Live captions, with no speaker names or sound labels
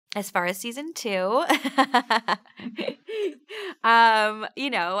As far as season 2,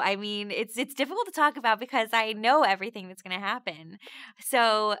 I mean, it's difficult to talk about because I know everything that's going to happen.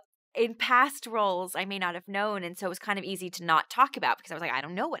 So in past roles, I may not have known, and so it was kind of easy to not talk about because I was like, I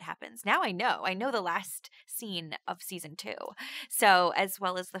don't know what happens. Now I know. I know the last scene of season 2, so as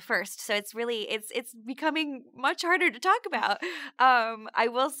well as the first. So it's really it's becoming much harder to talk about. I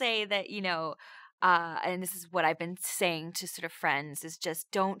will say that and this is what I've been saying to sort of friends, is just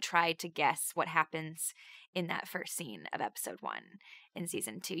don't try to guess what happens in that first scene of episode 1 in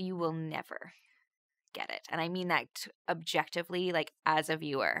season 2. You will never get it. And I mean that objectively, like as a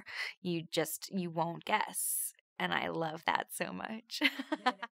viewer, you won't guess. And I love that so much.